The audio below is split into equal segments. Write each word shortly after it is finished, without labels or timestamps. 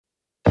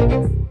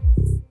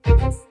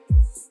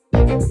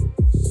Entrepreneurs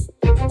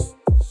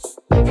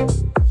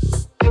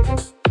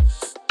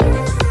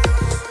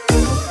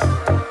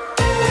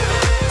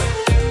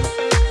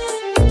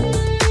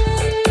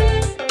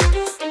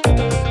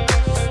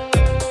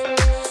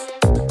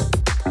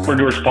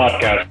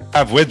Podcast.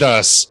 Have with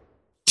us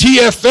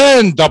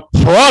Thiefaine, the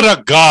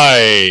product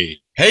guy.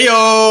 Hey,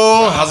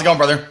 yo. How's it going,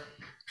 brother?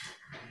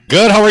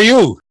 Good. How are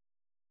you?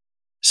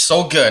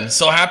 So good.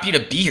 So happy to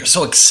be here.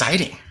 So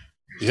exciting.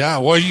 Yeah.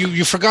 Well,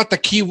 you forgot the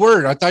key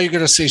word. I thought you were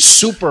going to say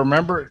super.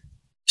 Remember?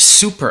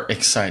 Super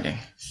exciting.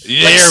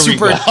 Yeah. Like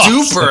super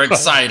duper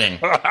exciting.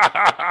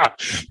 I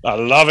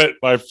love it,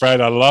 my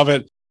friend. I love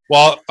it.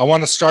 Well, I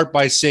want to start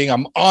by saying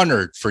I'm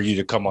honored for you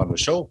to come on the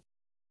show.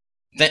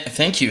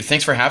 Thank you.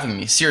 Thanks for having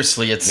me.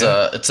 Seriously, it's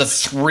a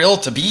thrill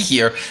to be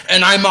here,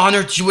 and I'm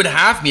honored you would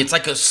have me. It's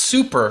like a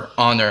super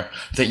honor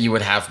that you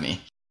would have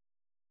me.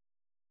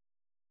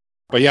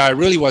 But yeah, I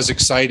really was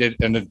excited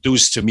and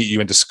enthused to meet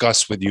you and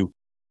discuss with you,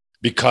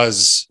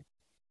 because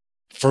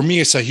for me,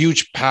 it's a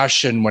huge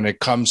passion when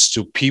it comes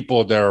to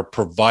people that are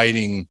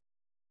providing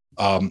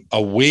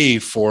a way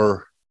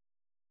for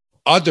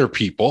other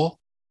people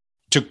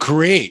to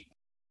create,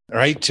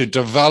 right? To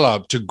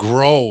develop, to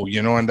grow,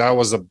 and that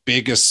was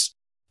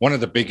one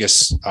of the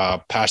biggest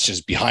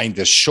passions behind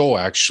this show,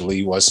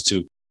 actually, was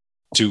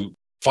to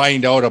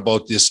find out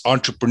about this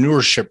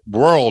entrepreneurship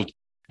world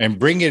and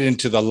bring it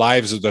into the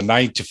lives of the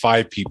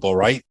 9-to-5 people,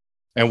 right?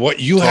 And what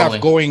you have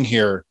going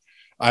here,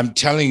 I'm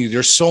telling you,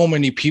 there's so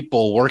many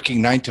people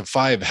working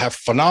 9-to-5 have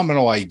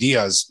phenomenal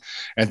ideas,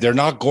 and they're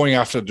not going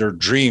after their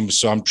dreams.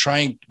 So I'm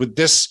trying with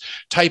this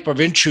type of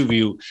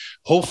interview,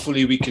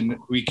 hopefully we can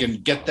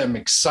get them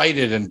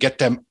excited and get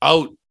them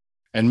out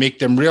and make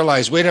them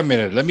realize, wait a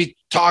minute, let me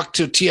talk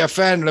to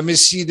Thiefaine. Let me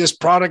see this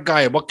product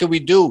guy. What can we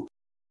do?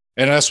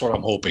 And that's what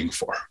I'm hoping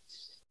for.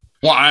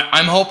 Well,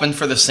 I'm hoping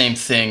for the same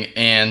thing.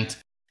 And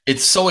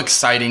it's so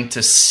exciting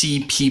to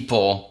see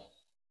people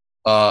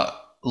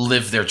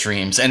live their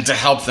dreams and to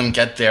help them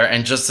get there.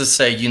 And just to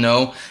say,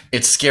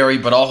 it's scary,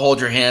 but I'll hold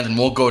your hand and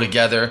we'll go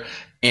together.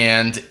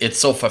 And it's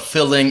so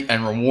fulfilling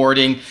and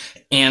rewarding.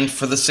 And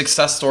for the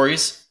success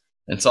stories,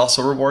 it's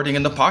also rewarding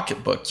in the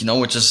pocketbook,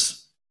 which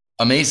is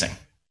amazing.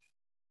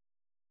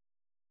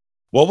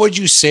 What would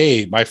you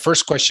say? My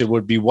first question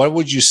would be, what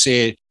would you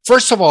say?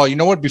 First of all, you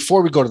know what?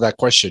 Before we go to that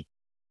question,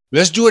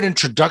 let's do an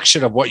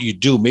introduction of what you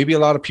do. Maybe a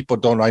lot of people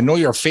don't know. I know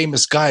you're a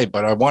famous guy,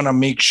 but I want to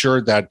make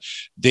sure that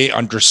they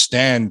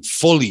understand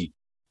fully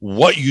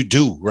what you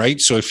do, right?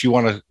 So if you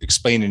want to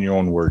explain in your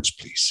own words,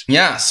 please.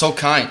 Yeah, so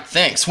kind.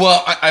 Thanks.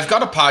 Well, I've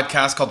got a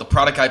podcast called the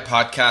Product Guy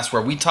Podcast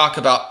where we talk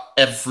about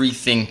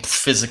everything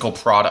physical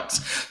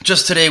products.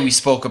 Just today, we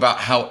spoke about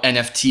how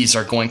NFTs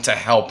are going to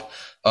help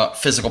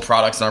physical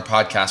products in our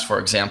podcast, for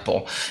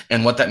example,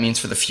 and what that means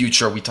for the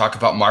future. We talk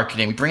about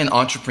marketing. We bring in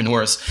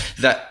entrepreneurs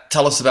that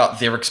tell us about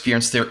their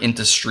experience, their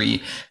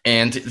industry.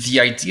 And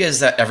the idea is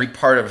that every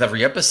part of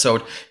every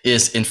episode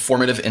is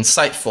informative,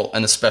 insightful,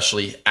 and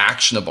especially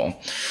actionable.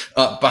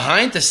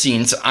 Behind the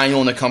scenes, I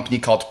own a company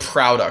called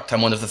Product.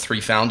 I'm one of the 3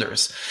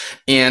 founders.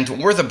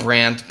 And we're the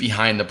brand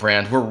behind the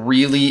brand. We're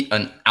really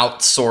an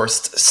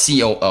outsourced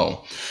COO.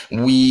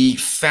 We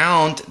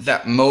found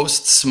that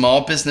most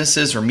small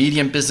businesses or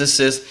medium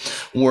businesses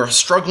were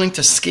struggling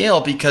to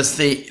scale because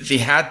they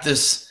had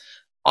this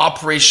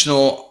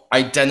operational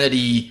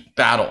identity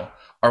battle.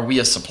 Are we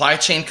a supply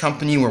chain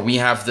company where we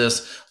have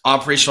this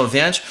operational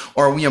advantage,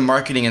 or are we a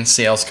marketing and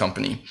sales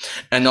company?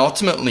 And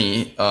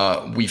ultimately,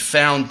 we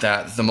found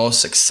that the most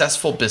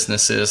successful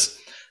businesses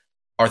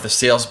are the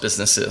sales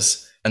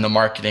businesses and the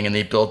marketing, and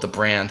they build the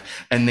brand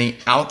and they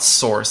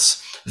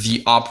outsource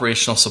the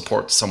operational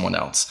support to someone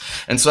else.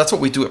 And so that's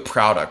what we do at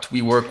Product.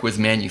 We work with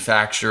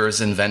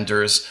manufacturers and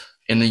vendors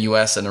in the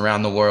US and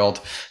around the world,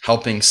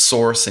 helping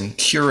source and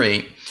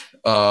curate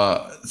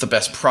the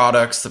best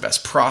products, the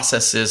best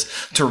processes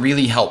to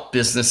really help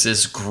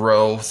businesses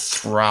grow,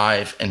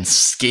 thrive, and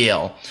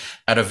scale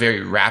at a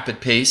very rapid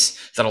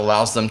pace that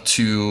allows them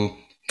to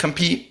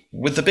compete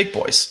with the big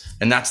boys.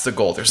 And that's the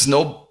goal. There's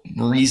no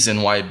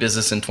reason why a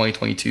business in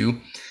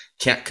 2022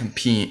 can't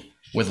compete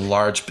with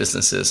large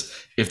businesses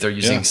if they're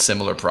using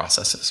similar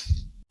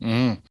processes.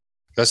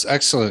 That's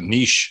excellent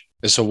niche.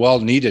 It's a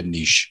well-needed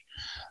niche.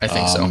 I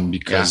think so.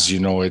 Because,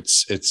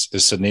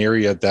 it's an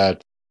area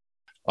that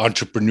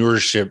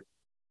entrepreneurship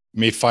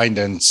may find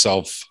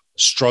themselves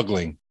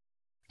struggling.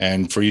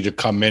 And for you to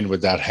come in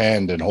with that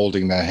hand and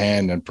holding that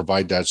hand and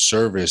provide that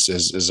service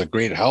is a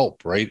great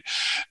help, right?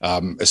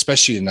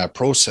 Especially in that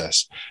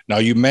process. Now,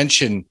 you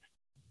mentioned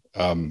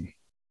the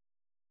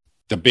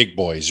big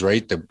boys,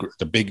 right?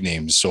 The big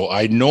names. So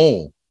I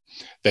know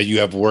that you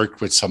have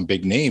worked with some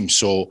big names.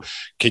 So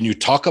can you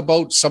talk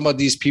about some of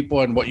these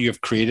people and what you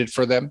have created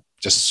for them,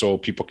 just so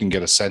people can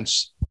get a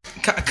sense?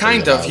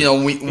 Kind of,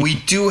 we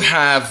do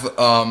have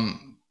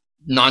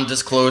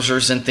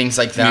non-disclosures and things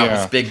like that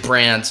with big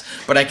brands,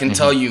 but I can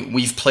tell you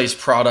we've placed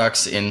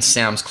products in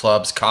Sam's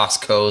Clubs,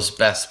 Costco's,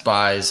 Best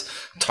Buys,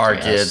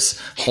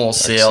 Target's,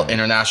 wholesale,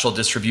 international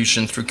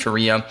distribution through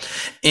Korea.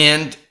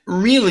 And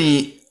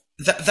really,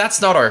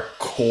 That's not our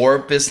core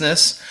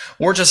business.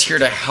 We're just here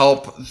to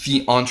help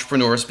the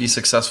entrepreneurs be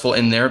successful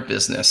in their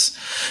business.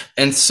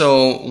 And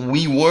so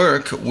we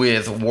work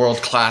with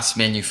world-class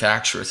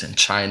manufacturers in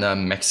China,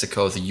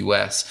 Mexico, the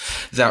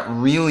US, that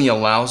really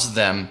allows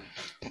them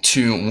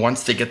to,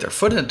 once they get their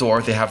foot in the door,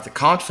 they have the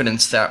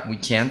confidence that we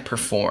can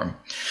perform.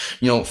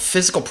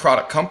 Physical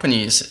product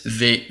companies,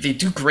 they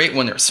do great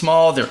when they're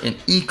small, they're in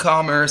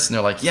e-commerce, and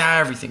they're like, yeah,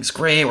 everything's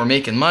great, we're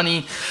making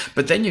money.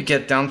 But then you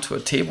get down to a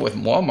table with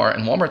Walmart,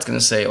 and Walmart's going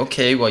to say,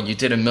 okay, well, you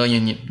did 1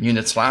 million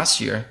units last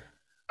year.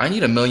 I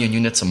need 1 million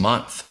units a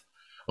month.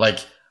 Like,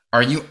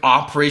 are you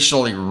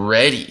operationally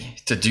ready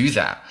to do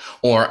that?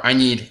 Or I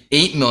need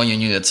 8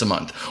 million units a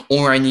month,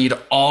 or I need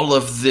all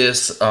of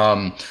this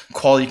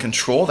quality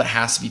control that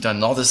has to be done,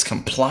 and all this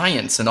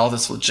compliance and all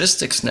this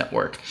logistics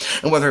network.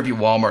 And whether it be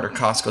Walmart or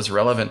Costco is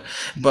irrelevant,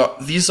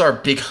 but these are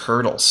big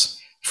hurdles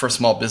for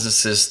small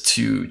businesses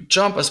to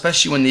jump,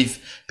 especially when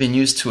they've been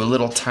used to a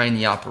little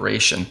tiny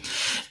operation.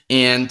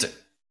 And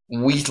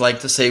we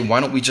like to say,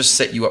 why don't we just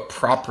set you up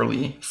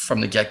properly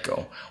from the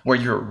get-go, where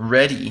you're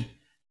ready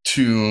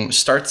to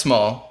start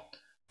small,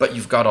 but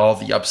you've got all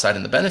the upside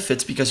and the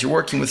benefits because you're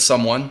working with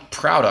someone,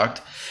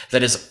 product,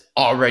 that is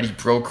already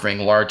brokering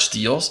large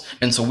deals.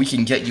 And so we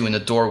can get you in the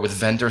door with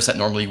vendors that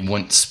normally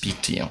wouldn't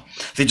speak to you.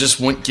 They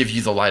just wouldn't give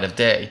you the light of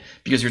day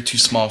because you're too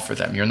small for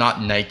them. You're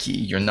not Nike.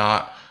 You're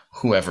not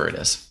whoever it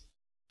is.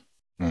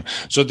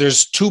 So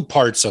there's two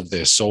parts of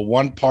this. So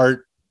one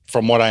part,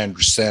 from what I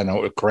understand,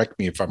 correct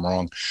me if I'm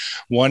wrong.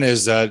 One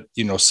is that,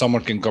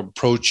 someone can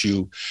approach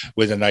you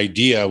with an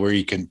idea where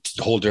you can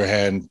hold their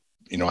hand,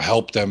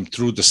 help them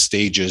through the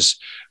stages,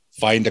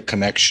 find the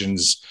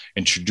connections,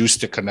 introduce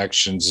the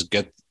connections,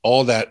 get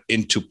all that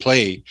into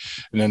play.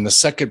 And then the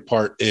second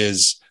part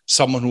is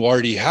someone who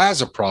already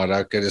has a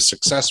product that is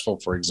successful,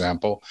 for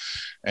example,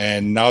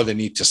 and now they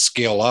need to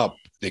scale up,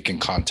 they can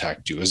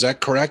contact you. Is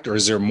that correct? Or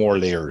is there more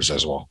layers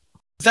as well?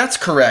 That's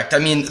correct. I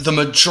mean, the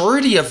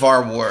majority of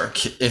our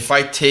work, if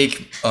I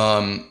take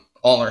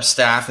all our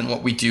staff and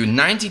what we do,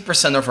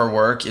 90% of our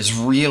work is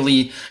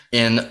really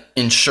in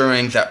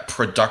ensuring that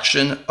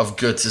production of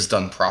goods is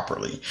done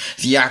properly.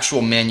 The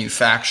actual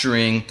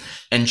manufacturing,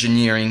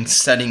 engineering,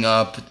 setting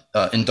up,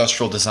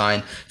 industrial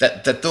design,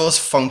 that those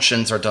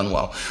functions are done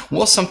well.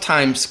 We'll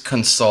sometimes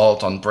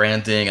consult on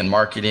branding and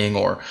marketing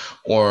or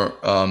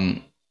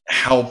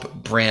help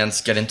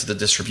brands get into the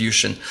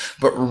distribution.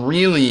 But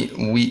really,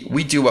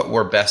 we do what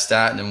we're best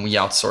at, and then we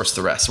outsource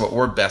the rest. What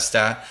we're best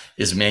at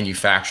is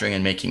manufacturing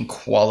and making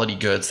quality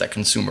goods that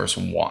consumers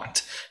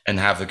want and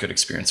have a good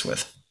experience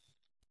with.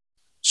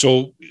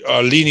 So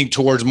leaning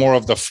towards more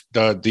of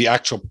the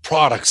actual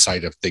product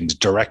side of things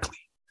directly.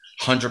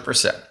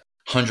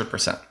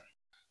 100%.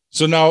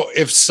 So now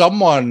if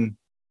someone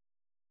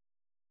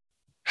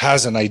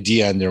has an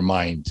idea in their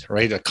mind,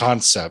 right, a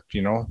concept,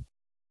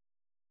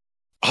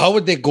 how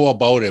would they go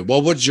about it?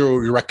 What would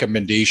your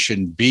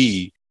recommendation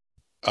be?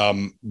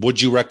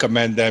 Would you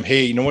recommend them,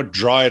 hey, you know what,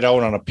 draw it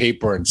out on a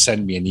paper and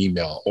send me an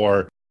email,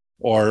 or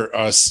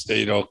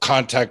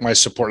contact my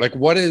support? Like,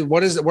 what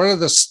are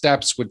the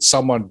steps with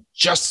someone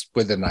just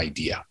with an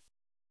idea?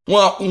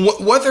 Well,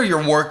 whether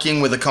you're working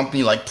with a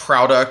company like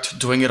Product,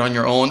 doing it on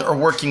your own, or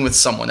working with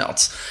someone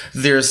else,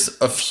 there's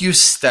a few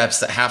steps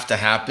that have to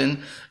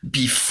happen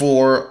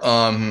before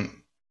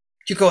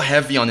you go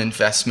heavy on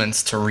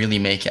investments to really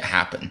make it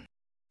happen.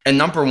 And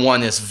number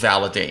one is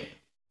validate,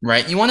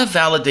 right? You want to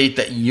validate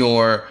that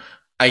your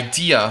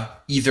idea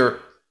either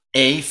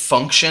A,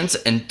 functions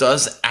and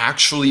does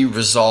actually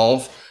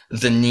resolve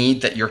the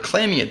need that you're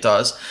claiming it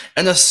does,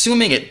 and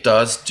assuming it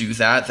does do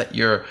that, that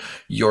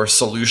your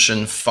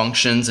solution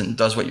functions and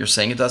does what you're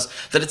saying it does,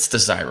 that it's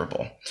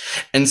desirable.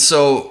 And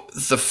so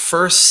the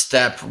first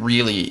step,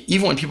 really,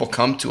 even when people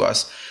come to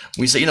us,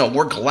 we say,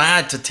 we're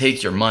glad to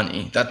take your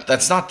money.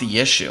 That's not the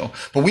issue,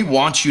 but we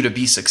want you to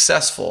be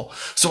successful.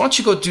 So why don't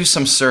you go do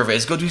some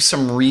surveys, go do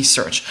some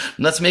research.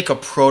 Let's make a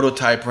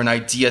prototype or an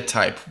idea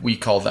type, we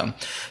call them,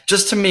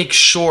 just to make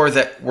sure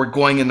that we're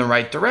going in the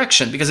right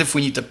direction. Because if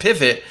we need to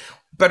pivot,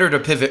 better to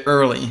pivot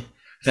early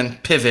than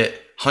pivot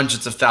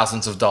hundreds of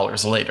thousands of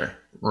dollars later,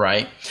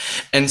 right?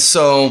 And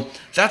so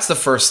that's the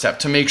first step,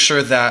 to make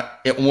sure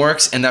that it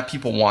works and that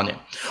people want it.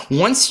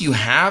 Once you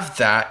have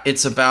that,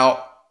 it's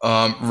about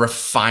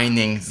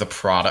refining the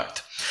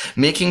product,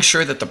 making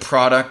sure that the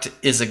product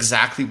is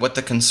exactly what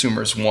the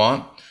consumers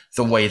want,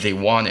 the way they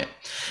want it.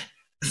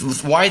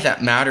 Why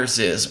that matters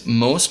is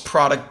most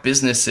product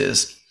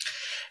businesses,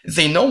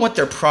 they know what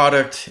their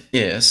product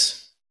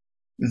is,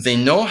 they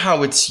know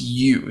how it's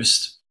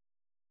used,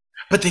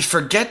 but they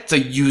forget the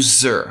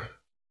user.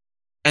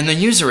 And the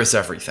user is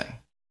everything.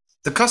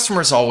 The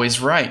customer is always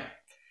right.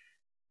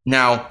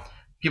 Now,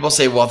 people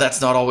say, well,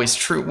 that's not always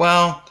true.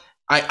 Well,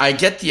 I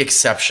get the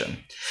exception,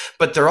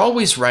 but they're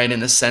always right in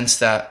the sense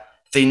that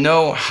they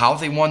know how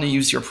they want to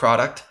use your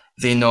product.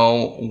 They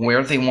know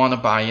where they want to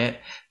buy it.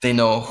 They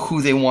know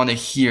who they want to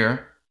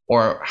hear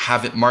or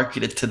have it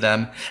marketed to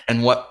them,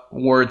 and what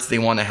words they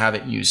want to have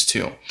it used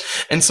to.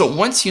 And so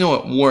once you know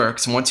it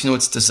works, and once you know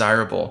it's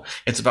desirable,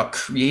 it's about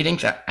creating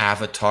that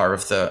avatar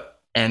of the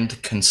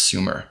end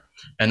consumer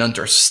and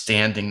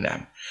understanding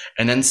them,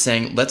 and then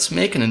saying, let's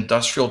make an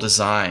industrial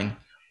design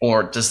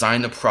or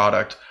design a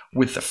product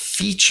with the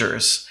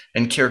features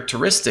and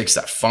characteristics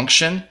that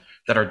function,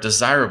 that are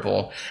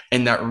desirable,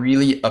 and that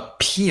really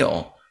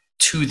appeal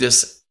to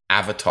this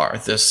avatar,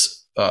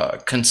 this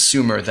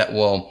consumer that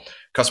will,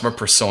 customer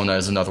persona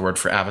is another word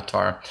for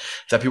avatar,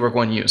 that people are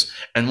going to use.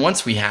 And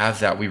once we have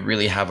that, we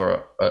really have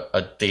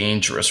a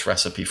dangerous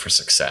recipe for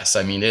success.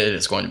 I mean, it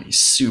is going to be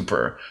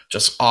super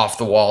just off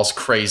the walls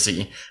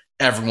crazy.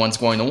 Everyone's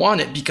going to want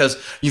it because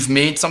you've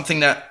made something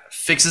that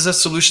fixes a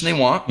solution they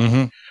want.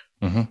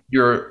 Mm-hmm. Mm-hmm.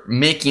 You're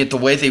making it the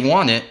way they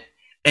want it,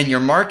 and you're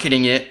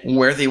marketing it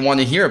where they want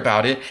to hear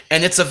about it,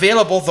 and it's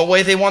available the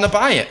way they want to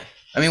buy it.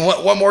 I mean,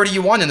 what more do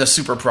you want in a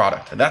super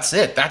product? That's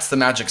it. That's the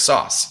magic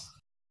sauce.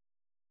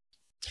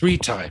 3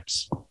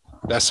 times.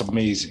 That's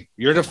amazing.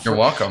 You're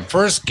welcome.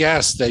 First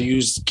guest that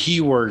used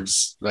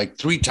keywords like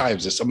 3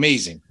 times. It's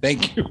amazing.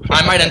 Thank you.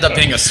 I might end up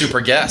being a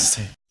super guest.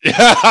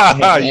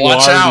 Yeah, you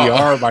Watch already out.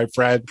 are, my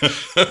friend.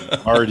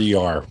 Already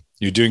are.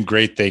 You're doing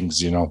great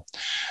things,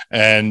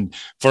 And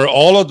for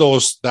all of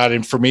that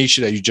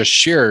information that you just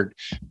shared,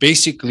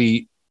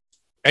 basically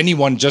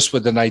anyone just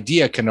with an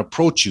idea can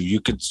approach you.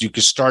 You could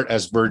start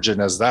as virgin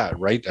as that,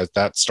 right? At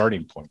that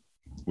starting point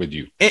with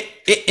you.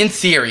 In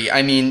theory,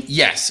 I mean,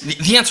 yes.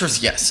 The answer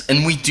is yes,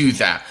 and we do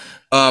that.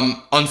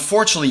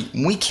 Unfortunately,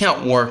 we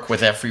can't work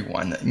with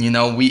everyone.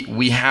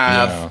 We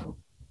have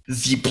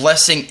the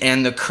blessing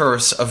and the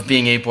curse of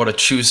being able to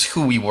choose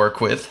who we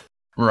work with,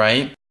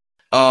 right?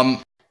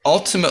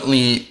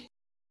 Ultimately,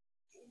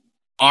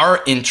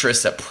 our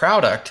interest at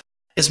Product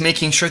is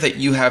making sure that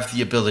you have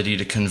the ability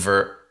to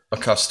convert a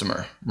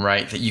customer,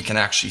 right? That you can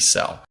actually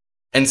sell.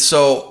 And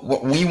so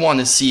what we want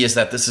to see is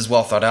that this is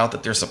well thought out,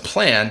 that there's a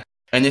plan.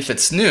 And if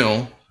it's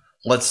new,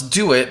 let's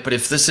do it. But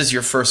if this is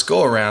your first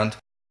go around,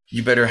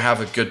 you better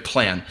have a good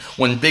plan.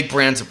 When big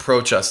brands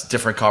approach us,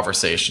 different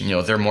conversation.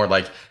 They're more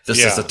like,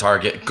 this is the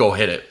target, go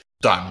hit it,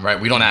 done, right?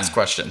 We don't ask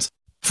questions.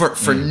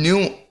 For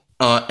new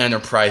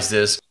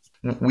enterprises,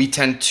 we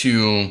tend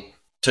to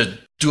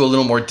do a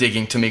little more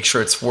digging to make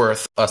sure it's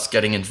worth us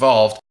getting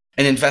involved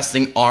and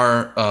investing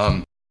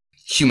our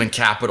human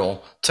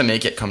capital to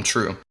make it come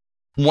true.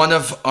 One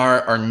of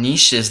our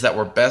niches that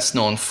we're best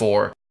known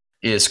for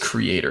is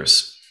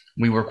creators.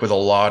 We work with a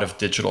lot of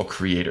digital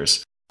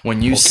creators.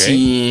 When you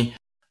see,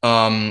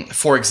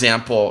 for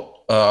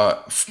example,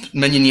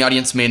 many in the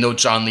audience may know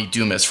John Lee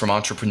Dumas from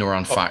Entrepreneur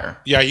on Fire.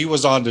 Yeah, he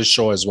was on this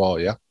show as well,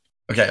 yeah.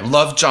 Okay,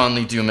 love John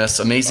Lee Dumas,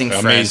 amazing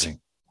friend. Amazing,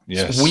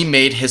 yes. We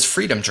made his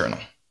Freedom Journal.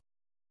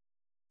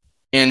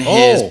 And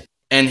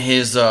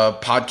his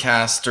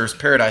Podcaster's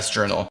Paradise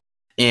Journal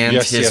and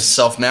his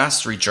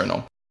Self-Mastery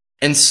Journal.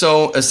 And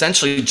so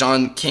essentially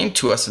John came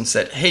to us and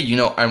said, hey,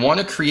 I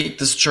want to create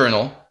this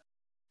journal,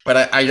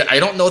 but I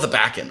don't know the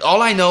back end.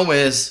 All I know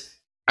is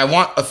I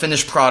want a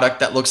finished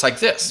product that looks like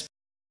this.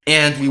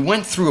 And we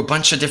went through a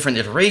bunch of different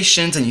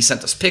iterations, and he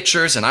sent us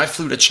pictures, and I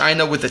flew to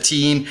China with the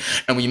team,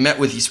 and we met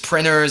with these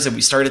printers, and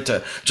we started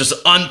to just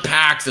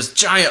unpack this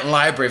giant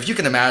library. If you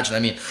can imagine, I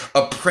mean,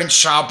 a print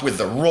shop with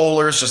the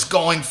rollers just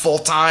going full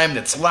time, and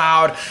it's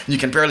loud, and you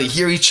can barely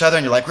hear each other,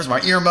 and you're like, where's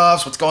my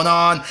earmuffs? What's going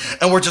on?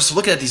 And we're just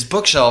looking at these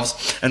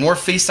bookshelves, and we're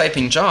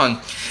FaceTyping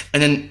John.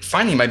 And then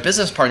finally, my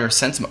business partner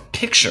sends him a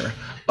picture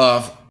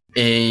of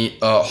a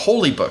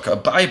holy book, a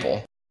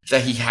Bible,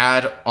 that he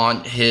had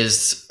on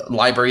his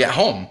library at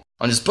home,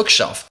 on his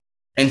bookshelf.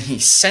 And he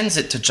sends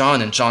it to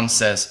John, and John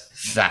says,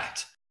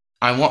 that.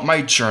 I want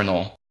my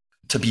journal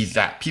to be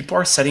that. People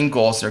are setting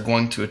goals, they're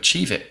going to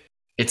achieve it.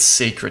 It's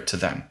sacred to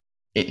them.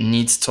 It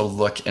needs to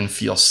look and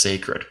feel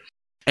sacred.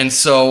 And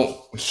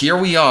so here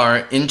we are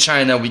in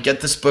China, we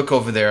get this book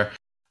over there,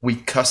 we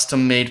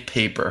custom made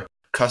paper,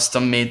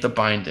 custom made the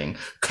binding,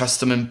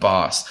 custom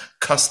embossed,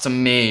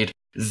 custom made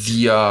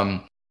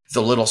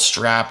the little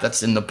strap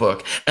that's in the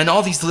book, and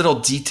all these little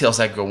details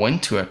that go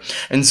into it.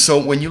 And so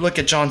when you look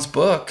at John's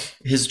book,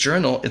 his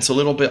journal, it's a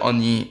little bit on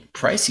the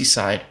pricey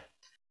side,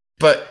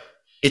 but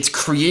it's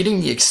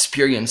creating the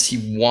experience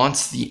he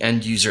wants the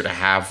end user to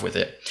have with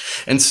it.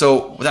 And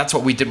so that's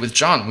what we did with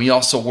John. We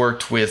also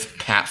worked with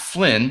Pat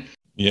Flynn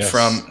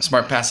from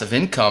Smart Passive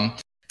Income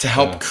to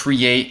help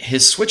create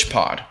his Switch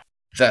Pod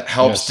that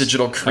helps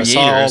digital creators.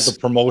 I saw all the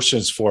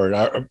promotions for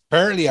it.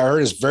 Apparently, I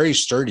heard it's very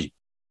sturdy.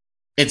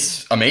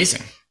 It's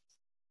amazing.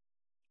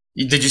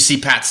 Did you see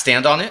Pat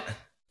stand on it?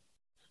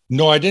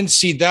 No, I didn't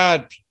see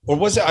that. Or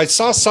was it? I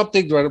saw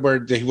something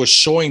where he was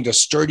showing the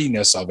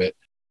sturdiness of it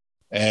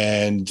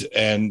and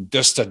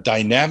just the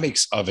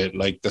dynamics of it,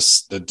 like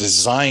the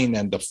design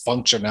and the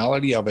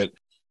functionality of it.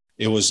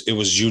 It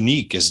was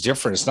unique. It's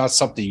different. It's not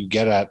something you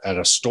get at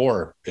a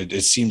store.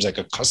 It seems like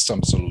a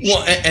custom solution.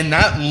 Well, and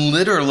that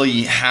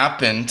literally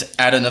happened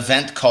at an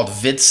event called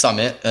Vid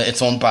Summit.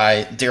 It's owned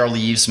by Daryl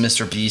Eves,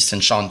 Mr. Beast,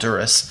 and Sean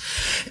Duras.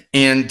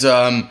 And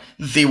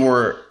they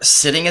were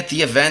sitting at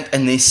the event,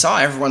 and they saw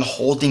everyone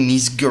holding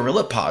these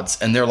Gorilla Pods.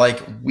 And they're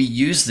like, we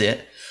used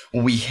it.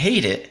 We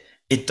hate it.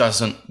 It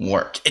doesn't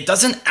work. It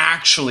doesn't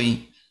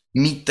actually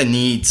meet the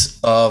needs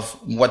of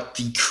what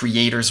the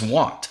creators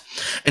want.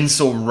 And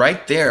so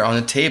right there on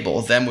the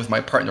table, then with my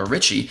partner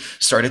Richie,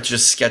 started to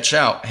just sketch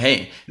out,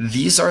 hey,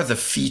 these are the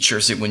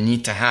features it would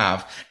need to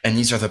have, and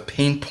these are the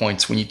pain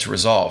points we need to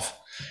resolve.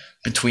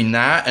 Between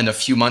that and a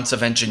few months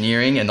of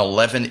engineering and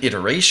 11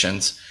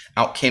 iterations,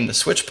 out came the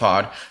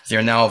SwitchPod.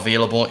 They're now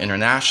available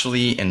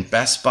internationally in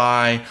Best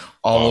Buy,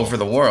 all over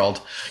the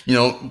world.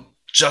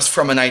 Just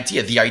from an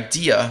idea. The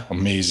idea,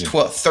 amazing.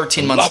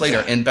 13 months later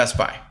in Best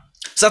Buy.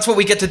 So that's what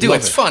we get to do.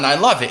 It's fun. I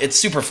love it. It's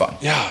super fun.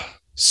 Yeah,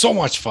 so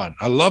much fun.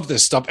 I love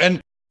this stuff. And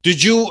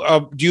did you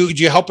do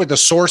you help with the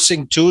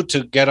sourcing too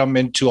to get them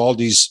into all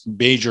these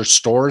major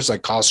stores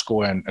like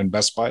Costco and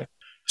Best Buy?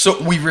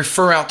 So we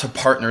refer out to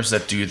partners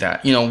that do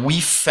that.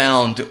 We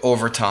found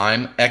over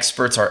time,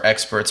 experts are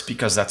experts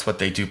because that's what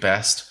they do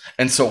best.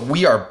 And so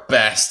we are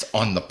best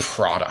on the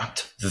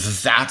product.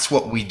 That's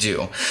what we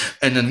do.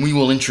 And then we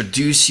will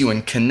introduce you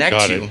and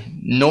connect you,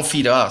 no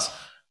fee to us,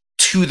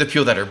 to the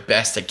people that are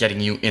best at getting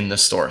you in the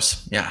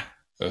stores. Yeah.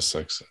 That's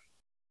excellent.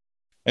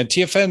 And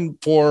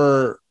Thiefaine,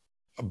 for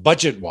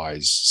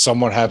budget-wise,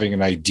 someone having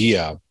an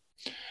idea,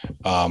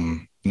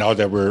 now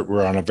that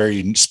we're on a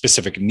very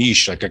specific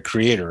niche, like a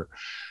creator,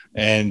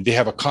 and they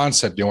have a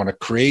concept, they want to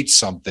create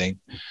something,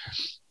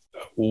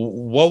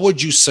 what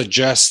would you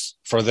suggest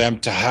for them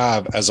to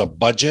have as a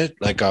budget,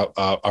 like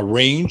a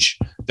range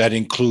that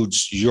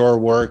includes your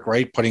work,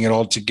 right? Putting it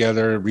all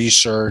together,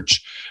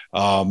 research,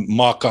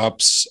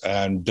 mock-ups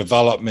and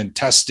development,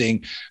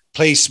 testing,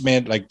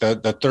 placement, like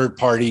the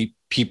third-party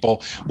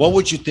people. What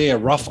would you say a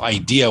rough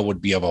idea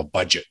would be of a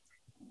budget?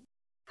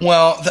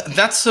 Well,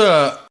 that's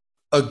a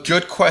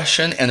good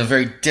question and a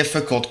very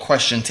difficult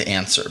question to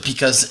answer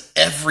because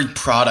every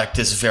product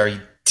is very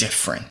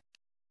different,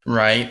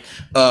 right?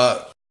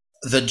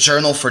 The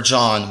journal for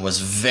John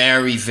was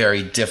very,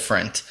 very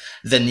different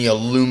than the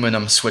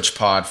aluminum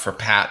SwitchPod for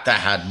Pat that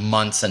had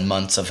months and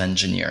months of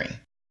engineering,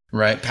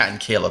 right? Pat and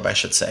Caleb, I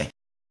should say.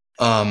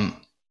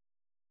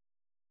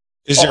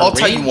 Is there I'll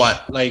tell you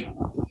what, like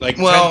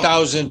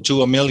 10,000 to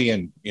 $1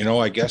 million,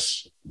 I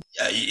guess.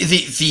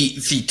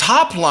 The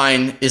top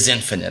line is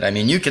infinite. I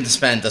mean, you can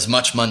spend as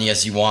much money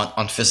as you want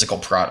on physical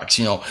products.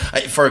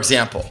 For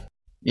example,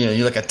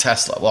 you look at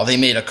Tesla. Well, they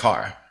made a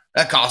car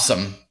that cost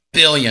them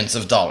billions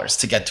of dollars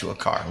to get to a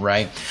car,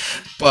 right?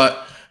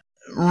 But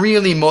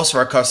really, most of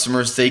our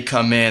customers, they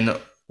come in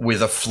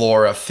with a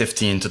floor of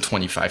 $15,000 to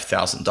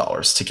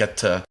 $25,000 to get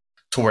to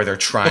where they're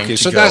trying to go.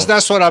 So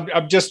that's what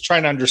I'm just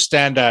trying to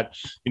understand that,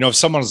 if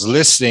someone's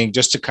listening,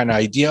 just to kind of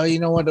idea,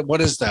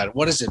 what is that?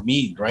 What does it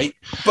mean, right?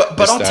 But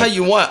I'll tell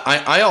you what,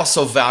 I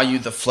also value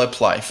the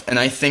flip life. And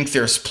I think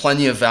there's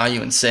plenty of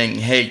value in saying,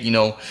 hey,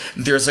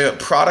 there's a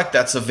product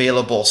that's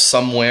available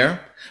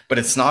somewhere, but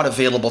it's not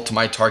available to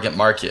my target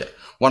market.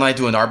 Why don't I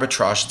do an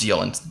arbitrage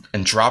deal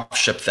and drop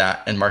ship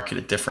that and market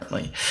it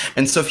differently?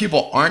 And so if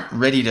people aren't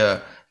ready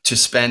to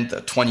spend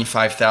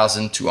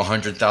 $25,000 to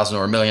 $100,000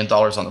 or $1 million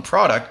on the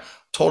product,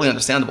 totally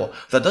understandable.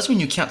 That doesn't mean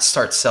you can't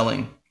start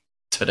selling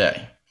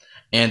today.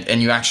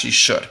 And you actually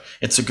should.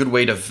 It's a good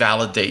way to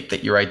validate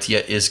that your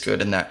idea is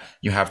good and that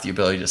you have the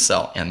ability to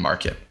sell and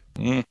market.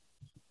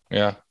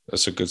 Yeah,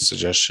 that's a good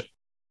suggestion.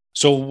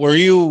 So were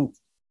you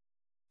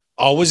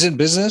always in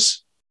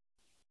business?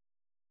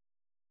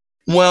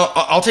 Well,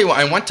 I'll tell you what,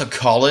 I went to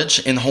college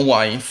in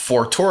Hawaii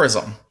for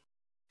tourism.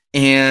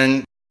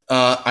 And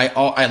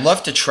I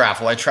love to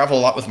travel. I travel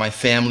a lot with my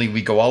family.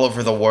 We go all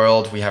over the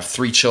world. We have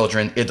 3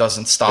 children. It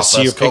doesn't stop us.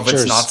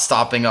 COVID's not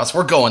stopping us.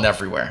 We're going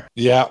everywhere.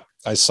 Yeah,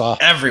 I saw.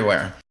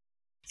 Everywhere.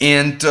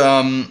 And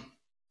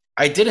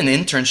I did an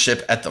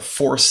internship at the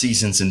Four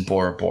Seasons in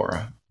Bora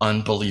Bora.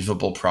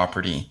 Unbelievable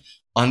property.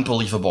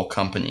 Unbelievable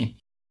company.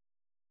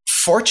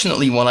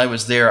 Fortunately, while I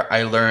was there,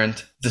 I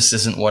learned this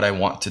isn't what I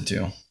want to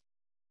do.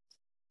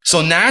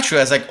 So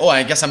naturally, I was like,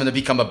 I guess I'm going to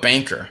become a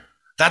banker.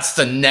 That's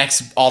the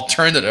next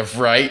alternative,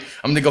 right?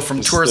 I'm going to go from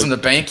tourism to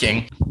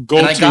banking.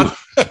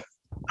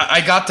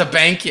 I got to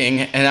banking,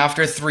 and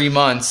after 3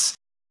 months,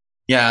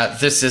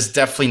 this is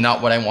definitely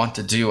not what I want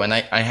to do. And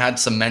I had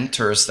some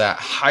mentors that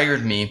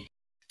hired me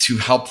to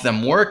help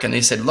them work. And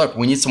they said, look,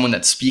 we need someone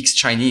that speaks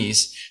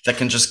Chinese that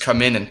can just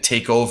come in and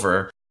take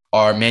over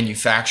our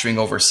manufacturing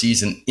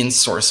overseas and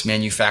insource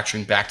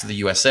manufacturing back to the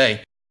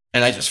USA.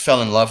 And I just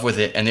fell in love with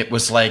it. And it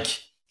was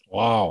like,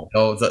 wow.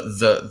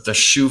 The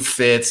shoe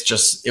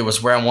fits, it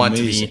was where I wanted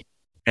to be.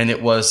 And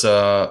it was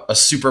a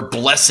super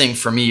blessing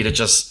for me to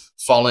just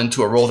fall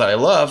into a role that I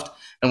loved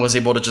and was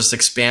able to just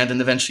expand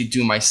and eventually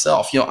do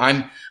myself.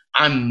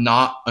 I'm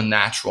not a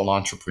natural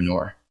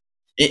entrepreneur.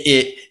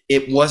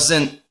 It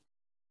wasn't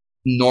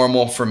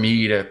normal for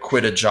me to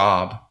quit a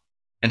job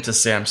and to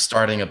say I'm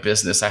starting a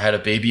business. I had a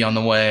baby on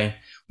the way.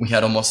 We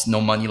had almost no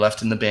money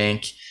left in the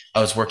bank.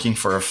 I was working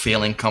for a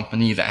failing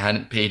company that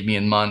hadn't paid me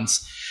in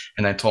months.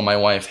 And I told my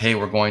wife, hey,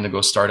 we're going to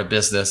go start a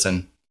business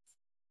and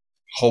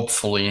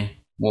hopefully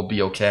we'll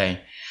be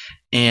okay.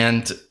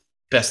 And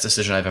best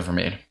decision I've ever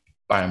made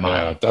by a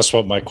mile. Yeah, that's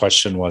what my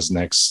question was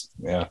next.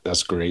 Yeah,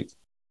 that's great.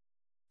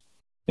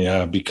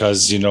 Yeah,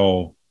 because,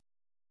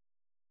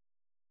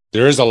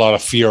 there is a lot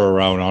of fear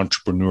around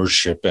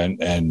entrepreneurship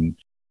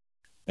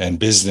and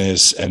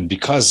business, and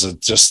because of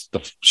just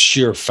the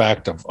sheer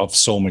fact of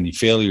so many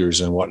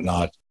failures and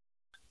whatnot.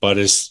 But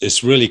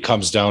it's really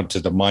comes down to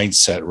the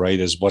mindset, right?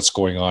 Is what's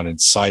going on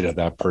inside of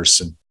that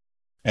person.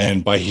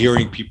 And by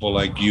hearing people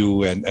like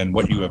you and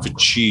what you have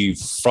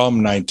achieved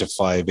from 9 to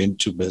 5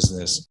 into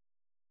business,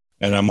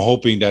 and I'm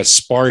hoping that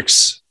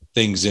sparks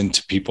things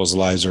into people's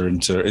lives or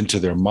into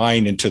their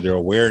mind, into their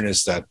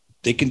awareness that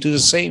they can do the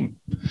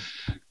same.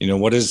 You know,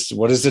 what is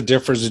the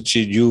difference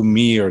between you,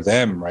 me, or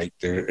them, right?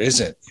 There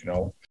isn't, you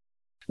know.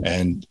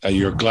 And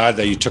you're glad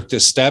that you took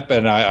this step,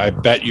 and I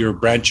bet you're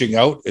branching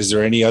out. Is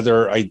there any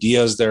other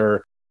ideas that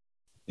are,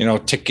 you know,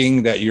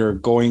 ticking that you're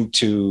going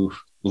to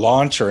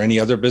launch, or any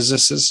other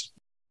businesses?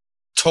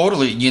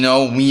 Totally. You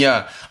know,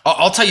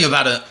 I'll tell you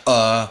about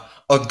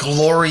a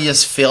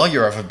glorious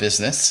failure of a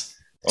business.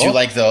 Do you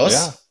like those?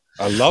 Yeah,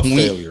 I love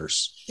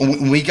failures.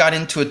 We got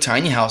into a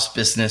tiny house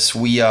business.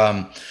 We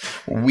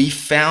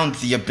found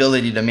the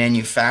ability to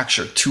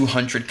manufacture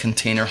 200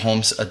 container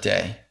homes a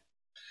day,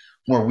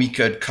 where we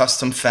could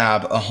custom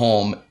fab a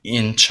home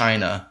in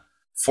China,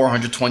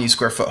 420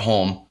 square foot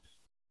home.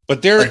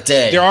 But there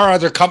are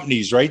other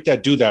companies, right,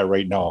 that do that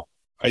right now.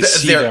 I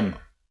see them.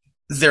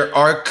 There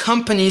are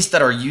companies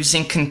that are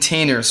using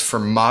containers for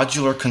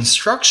modular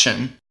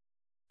construction,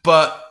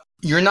 but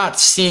you're not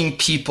seeing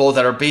people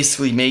that are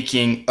basically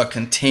making a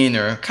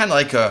container, kind of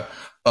like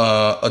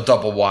a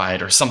double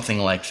wide or something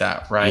like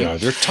that, right? Yeah,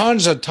 there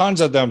are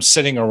tons of them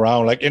sitting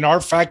around. Like in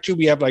our factory,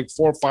 we have like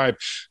 4 or 5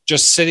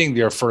 just sitting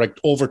there for like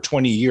over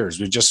 20 years.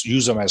 We just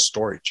use them as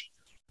storage.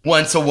 Well,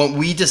 and so what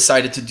we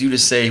decided to do to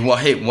say, well,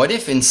 hey, what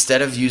if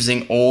instead of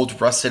using old,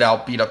 rusted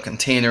out, beat up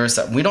containers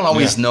that we don't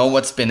always know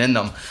what's been in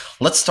them,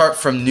 let's start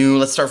from new,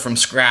 let's start from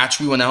scratch.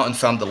 We went out and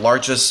found the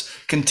largest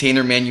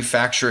container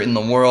manufacturer in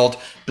the world,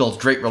 built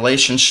great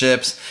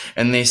relationships.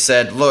 And they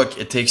said, look,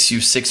 it takes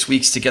you 6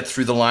 weeks to get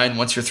through the line.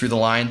 Once you're through the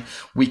line,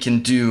 we can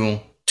do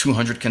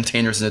 200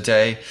 containers in a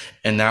day.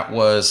 And that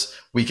was,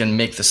 we can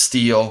make the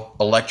steel,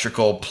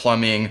 electrical,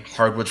 plumbing,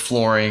 hardwood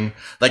flooring,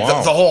 like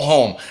the whole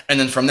home. And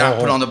then from that,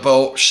 put on the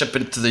boat, ship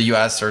it to the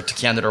US or to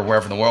Canada or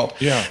wherever in the world.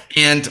 Yeah.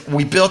 And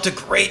we built a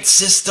great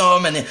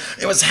system, and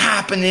it was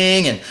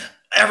happening and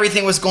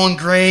everything was going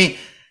great.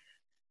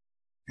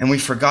 And we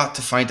forgot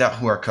to find out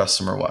who our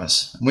customer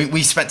was.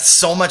 We spent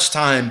so much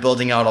time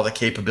building out all the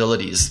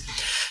capabilities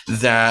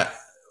that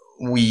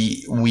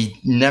we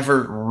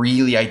never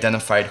really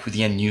identified who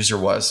the end user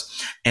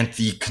was. And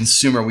the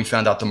consumer, we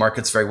found out the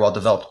market's very well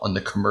developed on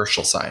the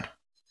commercial side,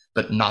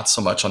 but not so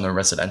much on the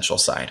residential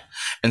side.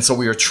 And so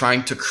we were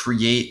trying to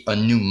create a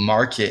new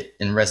market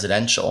in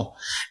residential.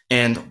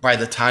 And by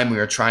the time we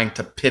were trying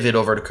to pivot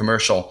over to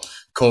commercial,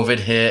 COVID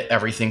hit,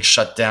 everything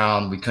shut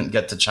down. We couldn't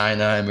get to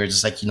China. And we were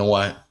just like, you know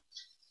what?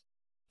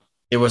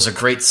 It was a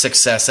great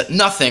success at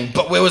nothing,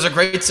 but it was a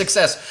great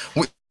success.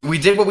 We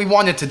did what we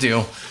wanted to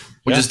do.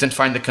 We just didn't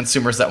find the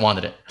consumers that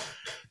wanted it.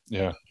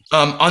 Yeah.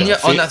 On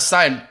that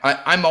side,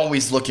 I'm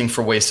always looking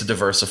for ways to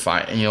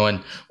diversify. You know,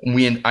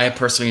 and I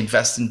personally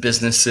invest in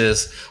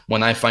businesses.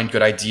 When I find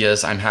good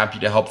ideas, I'm happy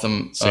to help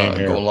them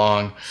go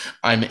along.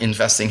 I'm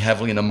investing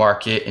heavily in the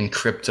market, in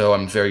crypto.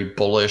 I'm very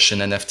bullish in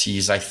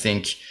NFTs. I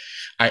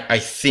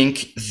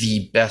think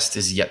the best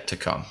is yet to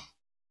come.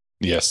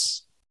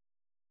 Yes.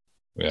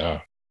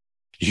 Yeah.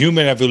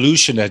 Human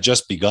evolution had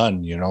just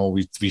begun. You know,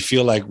 we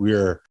feel like we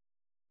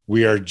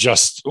are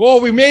just,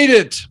 we made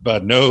it,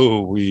 but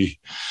no,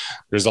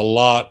 there's a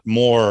lot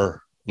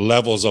more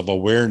levels of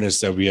awareness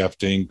that we have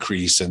to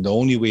increase. And the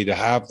only way to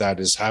have that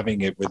is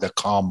having it with a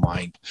calm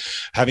mind.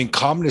 Having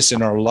calmness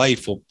in our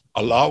life will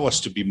allow us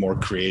to be more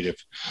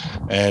creative.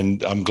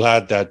 And I'm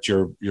glad that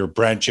you're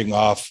branching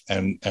off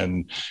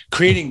and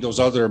creating those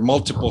other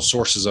multiple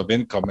sources of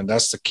income. And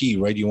that's the key,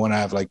 right? You want to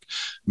have like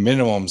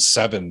minimum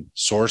 7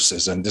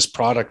 sources. And this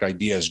product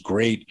idea is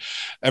great.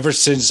 Ever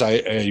since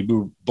I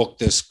booked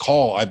this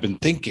call, I've been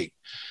thinking,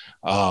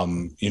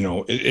 you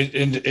know,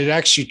 it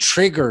actually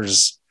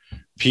triggers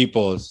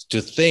people to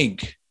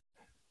think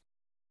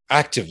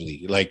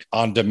actively, like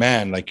on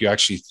demand, like you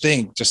actually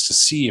think just to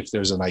see if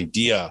there's an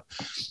idea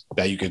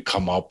that you could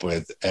come up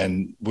with.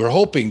 And we're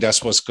hoping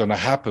that's what's going to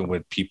happen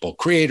with people,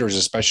 creators,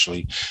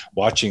 especially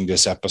watching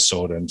this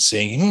episode and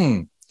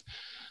saying,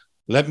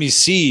 let me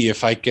see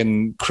if I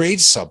can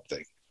create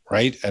something,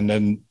 right? And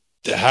then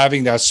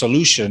having that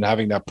solution,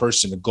 having that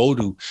person to go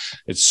to,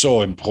 it's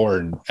so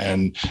important.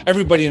 And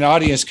everybody in the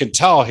audience can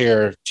tell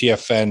here,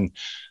 Thiefaine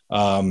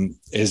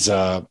is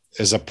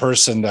a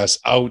person that's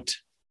out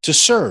to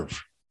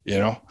serve. You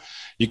know,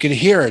 you can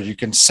hear it, you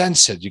can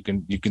sense it, you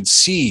can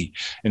see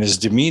in his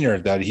demeanor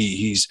that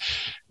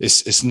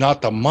it's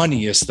not the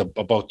money, it's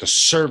about the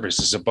service,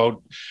 it's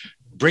about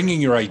bringing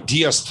your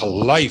ideas to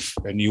life.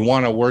 And you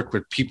want to work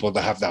with people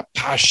that have that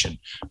passion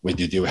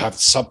with you. You have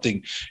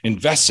something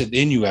invested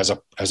in you as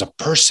a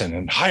person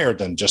and higher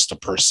than just a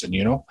person,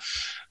 you know.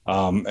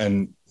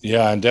 And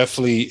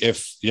definitely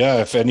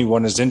if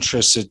anyone is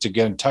interested to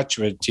get in touch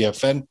with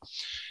Thiefaine,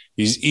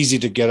 he's easy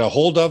to get a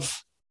hold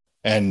of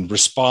and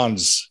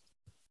responds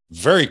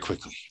very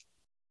quickly.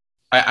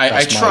 I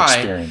That's my try.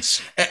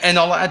 experience. And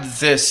I'll add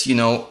this, a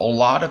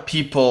lot of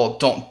people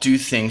don't do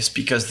things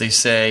because they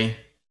say,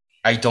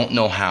 I don't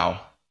know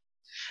how.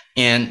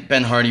 And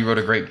Ben Hardy wrote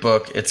a great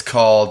book. It's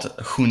called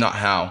Who Not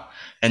How.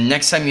 And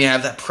next time you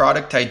have that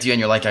product idea and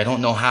you're like, I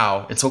don't know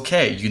how, it's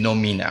okay. You know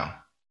me now.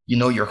 You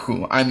know your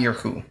who. I'm your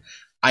who.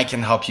 I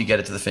can help you get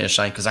it to the finish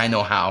line because I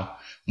know how.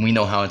 We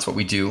know how. It's what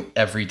we do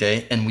every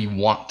day, and we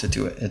want to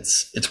do it.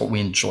 It's what we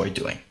enjoy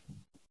doing.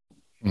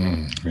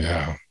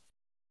 Yeah.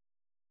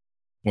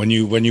 When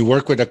you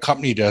work with a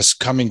company that's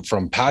coming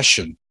from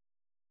passion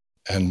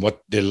and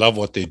what they love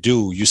what they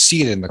do, you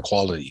see it in the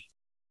quality.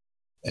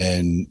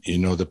 And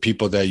the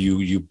people that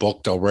you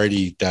booked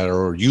already that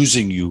are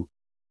using you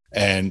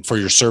and for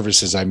your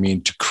services, I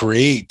mean, to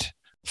create,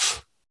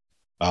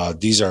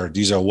 these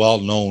are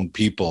well-known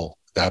people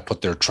that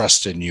put their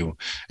trust in you,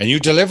 and you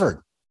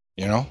delivered,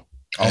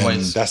 Always.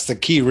 And that's the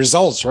key.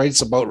 Results, right?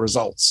 It's about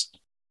results.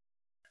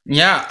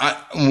 Yeah,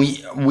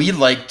 we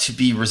like to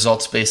be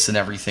results based in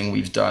everything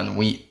we've done.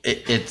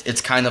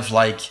 It's kind of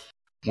like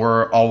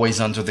we're always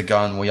under the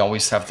gun. We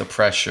always have the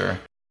pressure,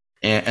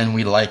 and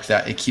we like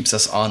that. It keeps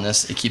us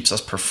honest. It keeps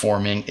us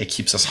performing. It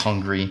keeps us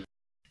hungry,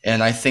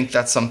 and I think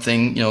that's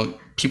something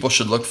people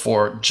should look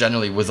for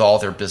generally with all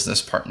their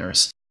business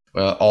partners,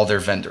 all their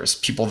vendors,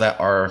 people that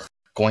are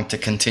going to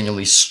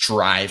continually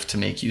strive to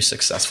make you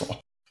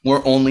successful.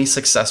 We're only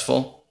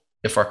successful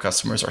if our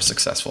customers are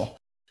successful.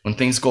 When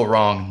things go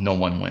wrong, no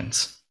one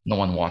wins. No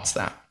one wants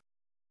that.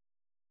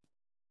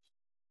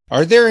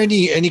 Are there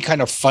any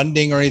kind of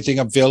funding or anything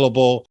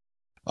available?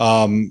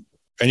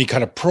 Any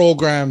kind of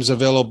programs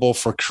available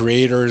for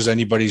creators?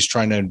 Anybody's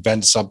trying to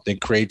invent something,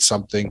 create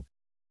something?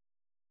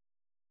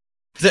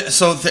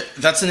 That's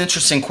an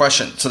interesting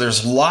question. So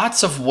there's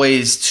lots of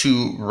ways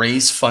to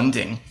raise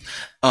funding.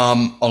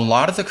 A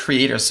lot of the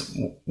creators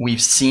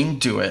we've seen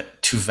do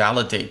it to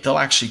validate. They'll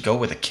actually go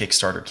with a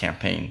Kickstarter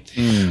campaign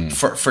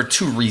for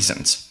two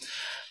reasons.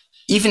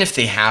 Even if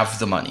they have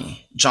the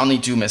money, John Lee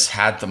Dumas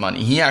had the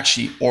money. He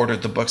actually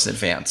ordered the books in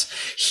advance.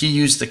 He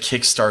used the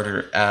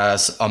Kickstarter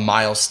as a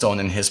milestone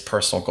in his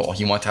personal goal.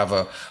 He wanted to have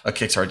a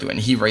Kickstarter do it. And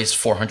he raised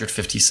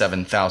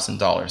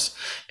 $457,000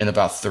 in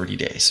about 30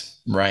 days,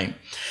 right?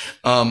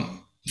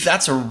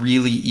 That's a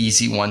really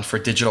easy one for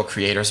digital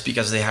creators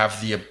because they have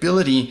the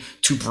ability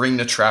to bring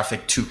the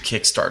traffic to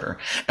Kickstarter.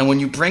 And when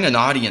you bring an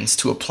audience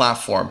to a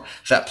platform,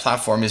 that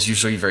platform is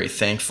usually very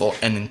thankful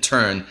and in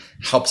turn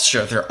helps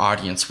share their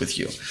audience with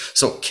you.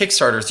 So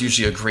Kickstarter is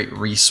usually a great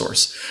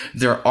resource.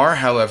 There are,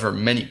 however,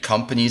 many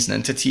companies and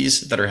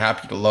entities that are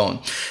happy to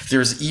loan.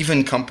 There's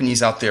even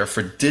companies out there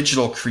for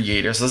digital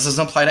creators. This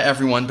doesn't apply to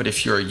everyone, but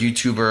if you're a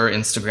YouTuber,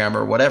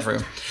 Instagrammer,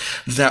 whatever,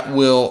 that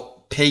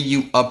will pay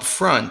you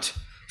upfront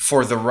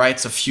for the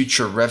rights of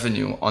future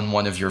revenue on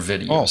one of your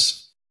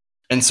videos.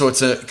 And so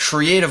it's a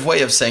creative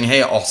way of saying,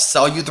 hey, I'll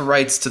sell you the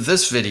rights to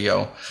this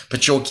video,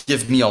 but you'll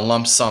give me a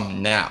lump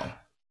sum now.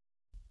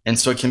 And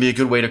so it can be a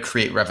good way to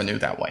create revenue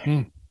that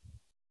way.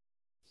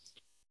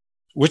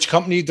 Which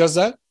company does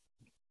that?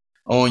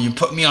 Oh, you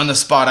put me on the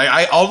spot.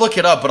 I'll look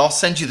it up, but I'll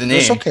send you the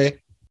name. It's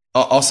okay.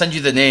 I'll send you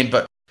the name,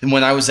 but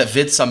when I was at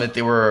Vid Summit,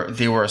 they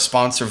were a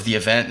sponsor of the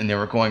event, and they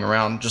were going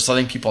around just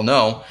letting people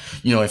know,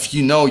 if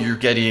you're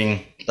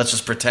getting, let's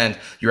just pretend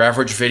your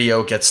average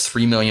video gets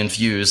 3 million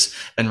views,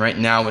 and right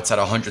now it's at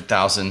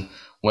 100,000.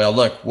 Well,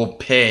 look, we'll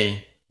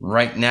pay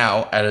right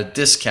now at a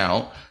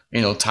discount,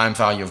 time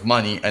value of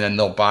money, and then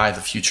they'll buy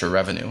the future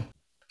revenue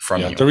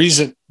from you.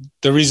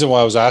 The reason why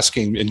I was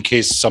asking, in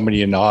case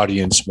somebody in the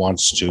audience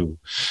wants to,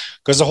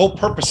 because the whole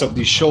purpose of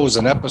these shows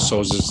and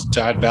episodes is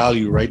to add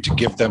value, right? To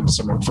give them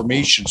some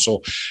information.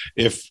 So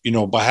if,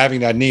 by having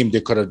that name,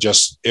 they could have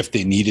just, if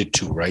they needed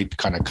to, right,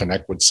 kind of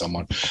connect with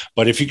someone.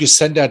 But if you could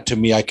send that to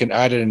me, I can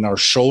add it in our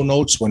show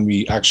notes when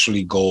we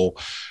actually go,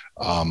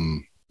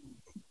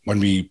 when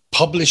we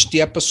publish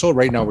the episode.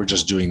 Right now we're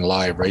just doing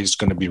live, right? It's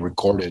going to be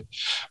recorded,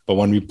 but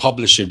when we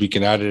publish it, we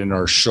can add it in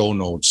our show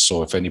notes.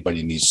 So if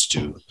anybody needs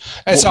to,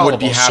 it's all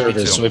about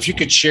service. So if you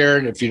could share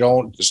it, if you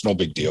don't, it's no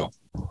big deal.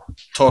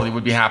 Totally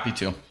would be happy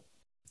to.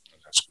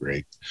 That's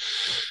great.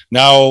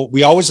 Now,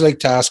 we always like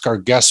to ask our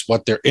guests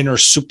what their inner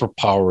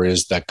superpower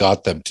is that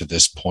got them to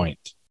this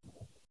point.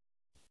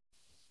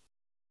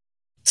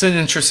 It's an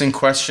interesting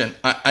question.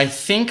 I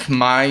think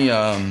my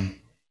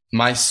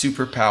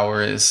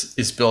superpower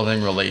is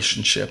building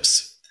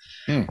relationships.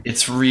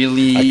 It's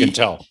really, I can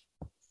tell,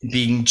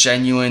 being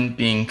genuine,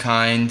 being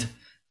kind,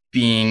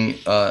 being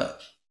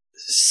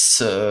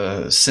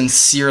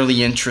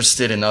sincerely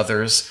interested in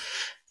others.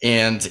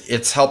 And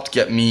it's helped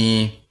get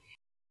me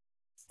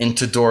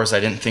into doors I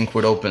didn't think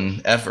would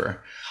open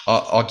ever.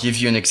 I'll give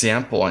you an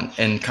example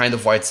and kind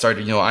of why it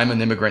started. I'm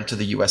an immigrant to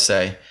the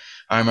USA.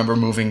 I remember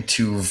moving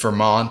to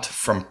Vermont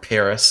from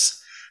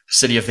Paris,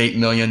 city of 8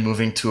 million,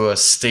 moving to a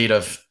state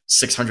of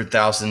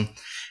 600,000.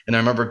 And I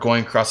remember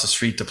going across the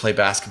street to play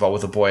basketball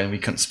with a boy, and we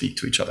couldn't speak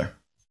to each other.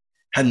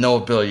 Had no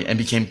ability, and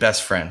became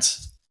best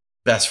friends.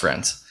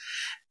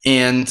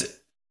 And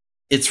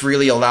it's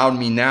really allowed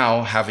me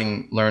now,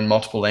 having learned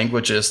multiple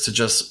languages, to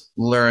just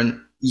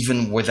learn,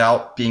 even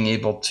without being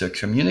able to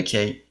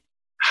communicate,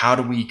 how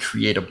do we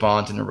create a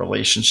bond in a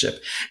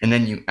relationship? And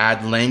then you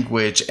add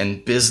language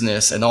and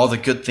business and all the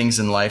good things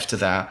in life to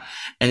that.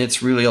 And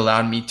it's really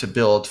allowed me to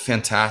build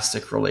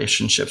fantastic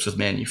relationships with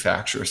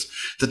manufacturers,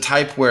 the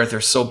type where they're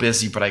so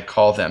busy, but I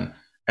call them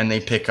and they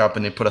pick up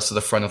and they put us to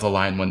the front of the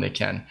line when they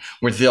can,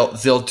 where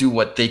they'll do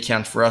what they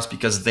can for us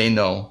because they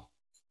know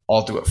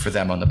I'll do it for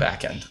them on the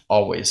back end,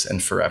 always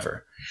and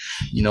forever.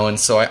 And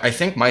so I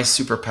think my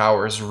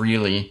superpower is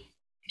really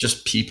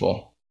just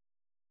people.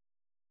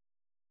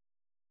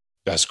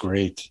 That's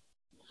great.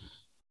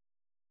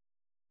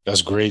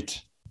 That's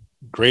great.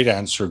 Great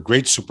answer.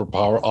 Great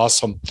superpower.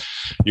 Awesome.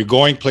 You're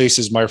going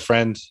places, my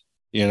friend,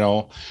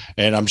 and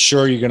I'm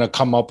sure you're going to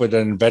come up with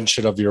an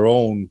invention of your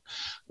own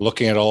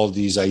looking at all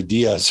these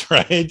ideas,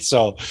 right?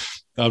 So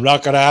I'm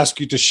not going to ask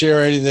you to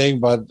share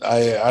anything, but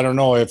I don't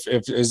know if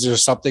is there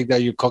something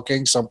that you're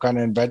cooking, some kind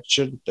of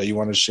invention that you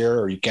want to share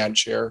or you can't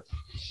share?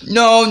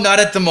 No, not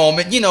at the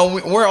moment.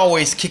 We're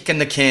always kicking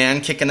the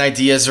can, kicking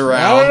ideas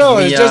around. I don't know.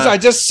 I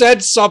just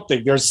said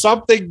something. There's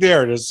something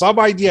there. There's some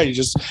idea you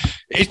just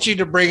itchy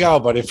to bring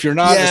out. But if you're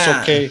not, It's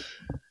okay.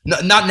 No,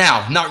 not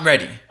now. Not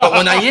ready. But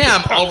when I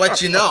am, I'll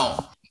let you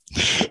know.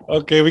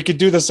 Okay, we could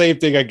do the same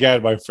thing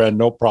again, my friend.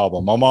 No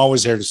problem. I'm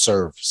always here to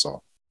serve.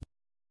 So,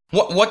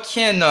 what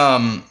can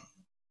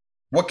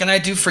I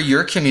do for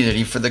your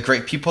community, for the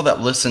great people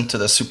that listen to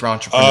the Super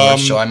Entrepreneur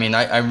Show? I mean,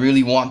 I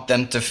really want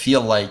them to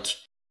feel like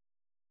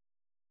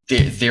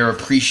they're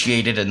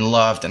appreciated and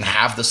loved and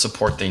have the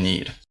support they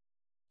need.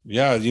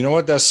 Yeah, you know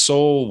what? That's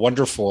so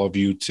wonderful of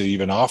you to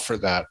even offer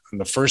that in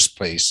the first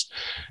place.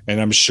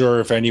 And I'm sure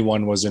if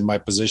anyone was in my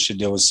position,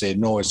 they would say,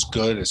 no, it's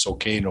good. It's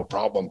okay. No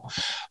problem.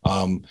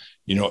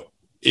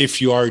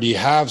 If you already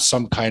have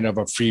some kind of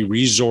a free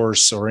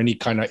resource or any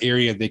kind of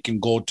area they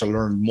can go to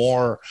learn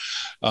more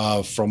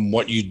from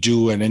what you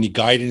do and any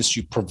guidance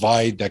you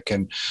provide that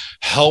can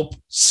help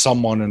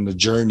someone in the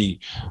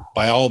journey,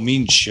 by all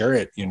means, share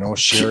it,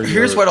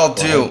 Here's what I'll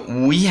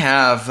do. We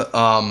have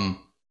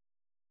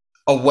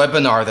a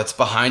webinar that's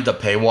behind a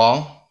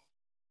paywall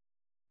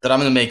that I'm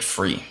going to make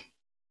free,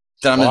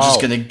 that I'm just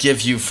going to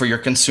give you for your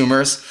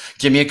consumers.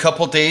 Give me a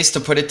couple days to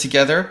put it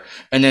together,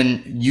 and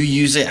then you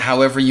use it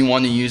however you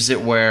want to use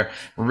it, where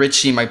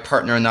Richie, my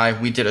partner, and I,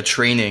 we did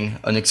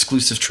an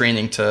exclusive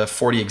training to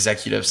 40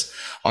 executives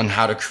on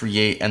how to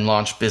create and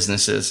launch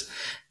businesses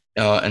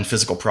and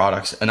physical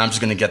products. And I'm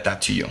just going to get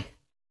that to you.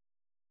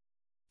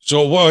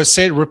 So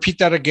repeat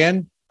that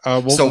again.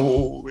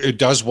 So it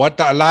does what?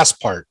 That last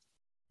part.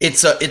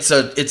 It's a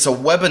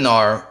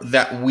webinar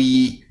that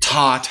we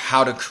taught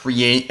how to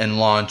create and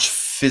launch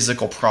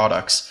physical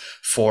products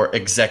for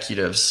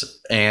executives,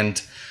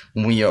 and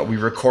we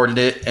recorded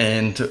it,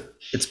 and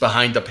it's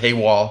behind the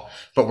paywall,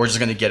 but we're just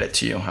going to get it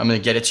to you. I'm going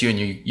to get it to you,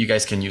 and you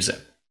guys can use it.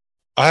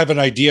 I have an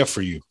idea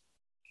for you.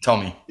 Tell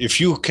me.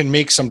 If you can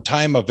make some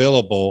time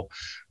available,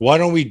 why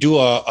don't we do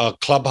a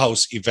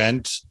Clubhouse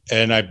event,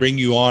 and I bring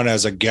you on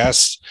as a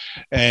guest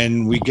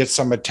and we get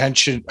some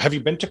attention. Have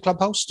you been to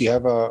Clubhouse? Do you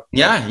have a...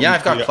 Yeah,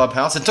 I've got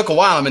Clubhouse. It took a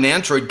while. I'm an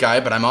Android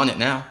guy, but I'm on it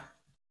now.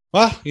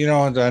 Well,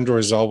 the Android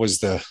is always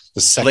the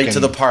second late to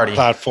the party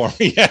platform.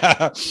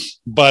 Yeah.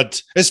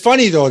 But it's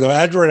funny though, the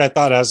Android I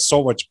thought has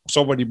so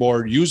many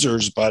more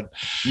users, but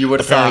you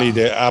would apparently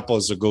the Apple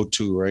is the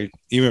go-to, right?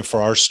 Even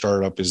for our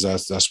startup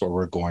that's what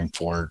we're going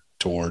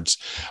towards.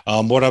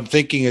 What I'm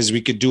thinking is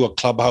we could do a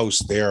Clubhouse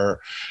there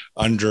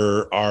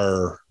under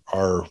our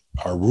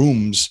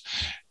rooms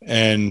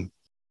and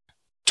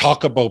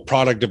talk about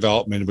product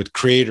development with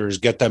creators,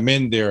 get them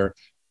in there,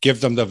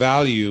 give them the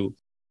value.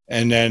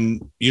 And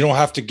then you don't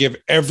have to give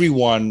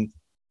everyone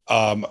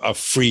a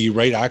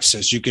free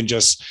access. You can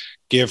just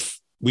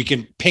we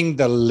can ping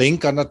the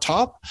link on the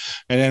top.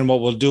 And then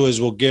what we'll do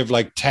is we'll give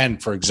like 10,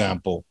 for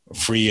example,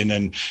 free. And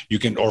then you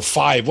can, or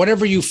 5,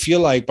 whatever you feel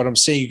like. But I'm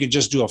saying you can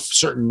just do a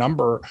certain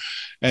number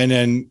and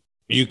then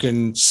you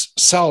can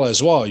sell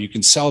as well. You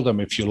can sell them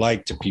if you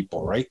like to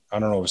people, right? I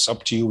don't know. It's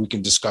up to you. We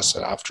can discuss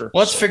it after.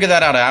 Let's figure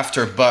that out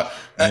after. But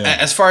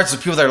as far as the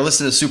people that are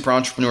listening to Super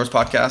Entrepreneurs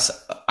podcast,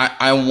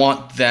 I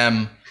want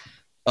them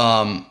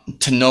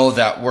to know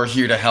that we're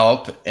here to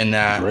help and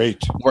that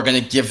we're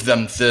going to give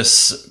them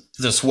this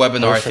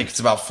webinar. Perfect. I think it's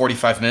about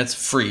 45 minutes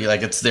free.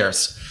 Like it's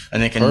theirs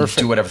and they can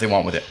do whatever they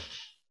want with it.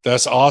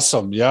 That's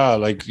awesome. Yeah.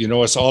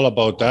 It's all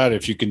about that.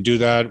 If you can do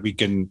that, we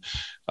can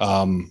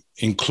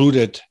include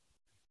it.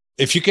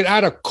 If you can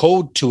add a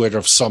code to it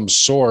of some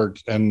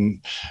sort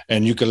and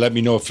you can let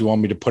me know if you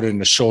want me to put it in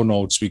the show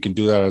notes, we can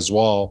do that as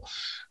well.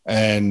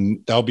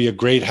 And that'll be a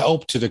great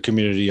help to the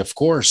community. Of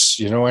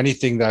course,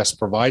 anything that's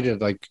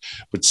provided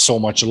with so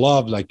much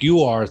love, like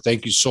you are.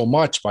 Thank you so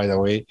much, by the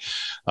way.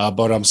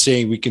 But I'm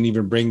saying we can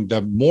even bring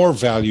the more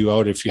value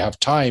out if you have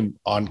time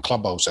on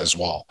Clubhouse as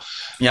well.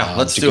 Yeah,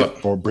 let's do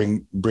it. Or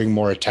bring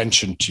more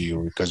attention to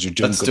you because you're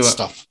doing good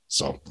stuff.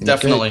 So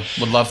definitely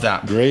would love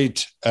that.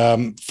 Great.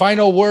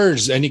 Final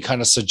words, any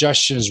kind of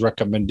suggestions,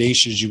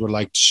 recommendations you would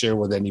like to share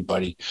with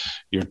anybody,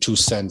 your 2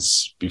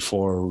 cents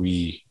before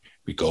we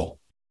go.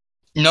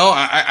 No,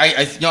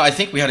 I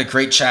think we had a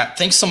great chat.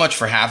 Thanks so much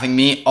for having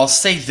me. I'll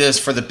say this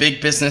for the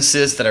big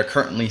businesses that are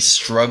currently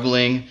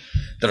struggling,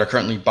 that are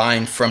currently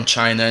buying from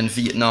China and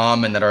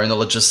Vietnam, and that are in the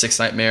logistics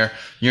nightmare.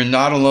 You're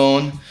not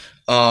alone.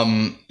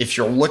 If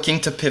you're looking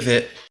to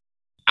pivot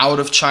out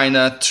of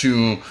China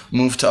to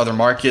move to other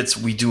markets,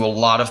 we do a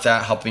lot of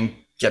that, helping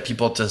get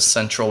people to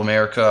Central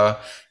America,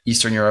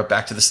 Eastern Europe,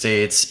 back to the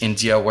States,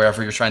 India,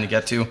 wherever you're trying to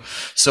get to.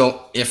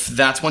 So if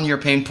that's one of your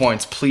pain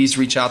points, please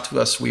reach out to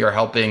us. We are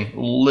helping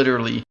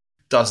literally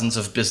dozens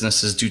of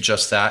businesses do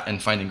just that and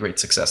finding great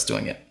success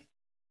doing it.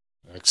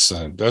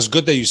 Excellent. That's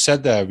good that you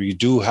said that. We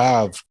do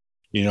have,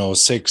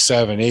 6,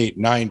 7, 8,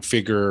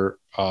 9-figure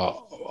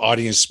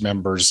audience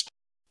members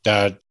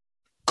that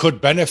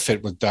could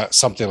benefit with that,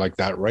 something like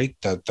that, right?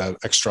 That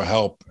extra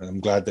help. And I'm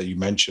glad that you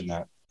mentioned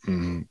that.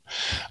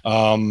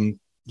 Mm-hmm.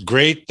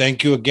 Great.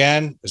 Thank you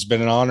again. It's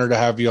been an honor to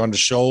have you on the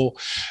show.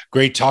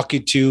 Great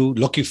talking to you.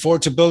 Looking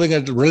forward to building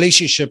a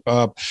relationship,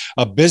 a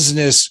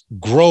business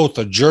growth,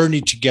 a journey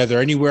together.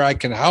 Anywhere I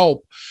can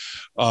help,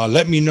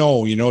 let me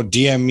know,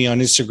 DM me on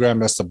Instagram.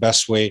 That's the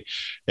best way.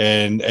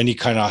 And any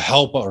kind of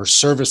help or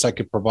service I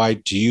could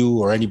provide to you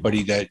or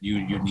anybody that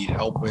you need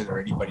help with,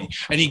 or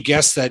any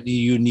guests that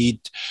you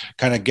need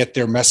kind of get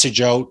their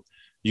message out,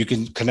 you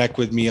can connect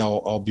with me.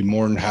 I'll be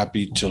more than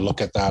happy to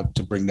look at that,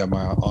 to bring them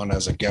on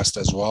as a guest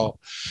as well.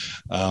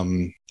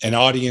 An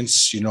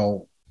audience,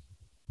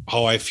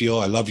 how I feel.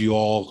 I love you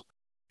all.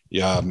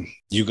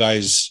 You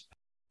guys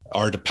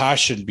are the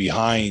passion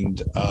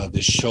behind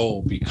this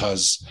show,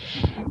 because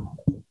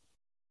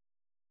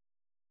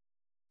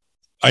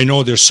I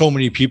know there's so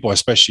many people,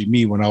 especially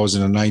me, when I was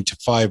in a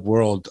 9-to-5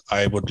 world,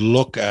 I would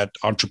look at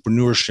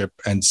entrepreneurship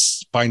and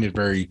find it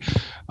very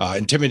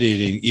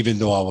intimidating. Even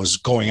though I was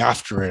going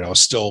after it, I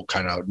was still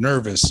kind of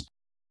nervous.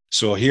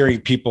 So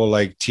hearing people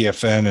like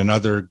Thiefaine and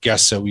other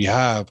guests that we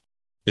have,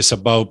 it's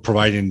about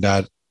providing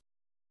that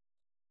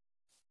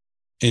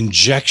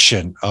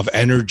injection of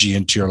energy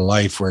into your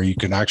life where you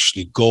can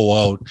actually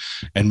go out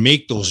and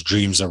make those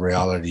dreams a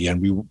reality.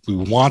 And we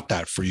want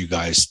that for you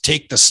guys.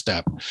 Take the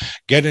step,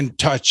 get in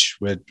touch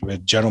with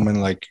gentlemen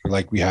like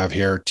we have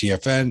here,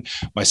 Thiefaine,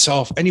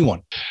 myself,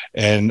 anyone.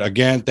 And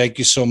again, thank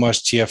you so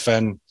much,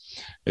 Thiefaine.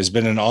 It's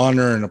been an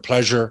honor and a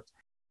pleasure.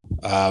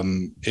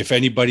 If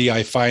anybody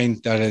I find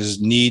that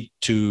has need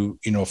to,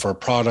 for a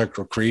product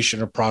or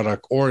creation of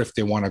product, or if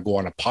they want to go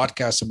on a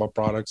podcast about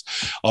products,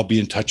 I'll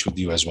be in touch with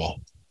you as well.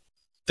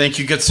 Thank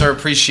you, good sir.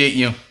 Appreciate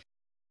you.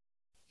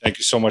 Thank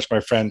you so much, my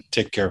friend.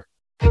 Take care.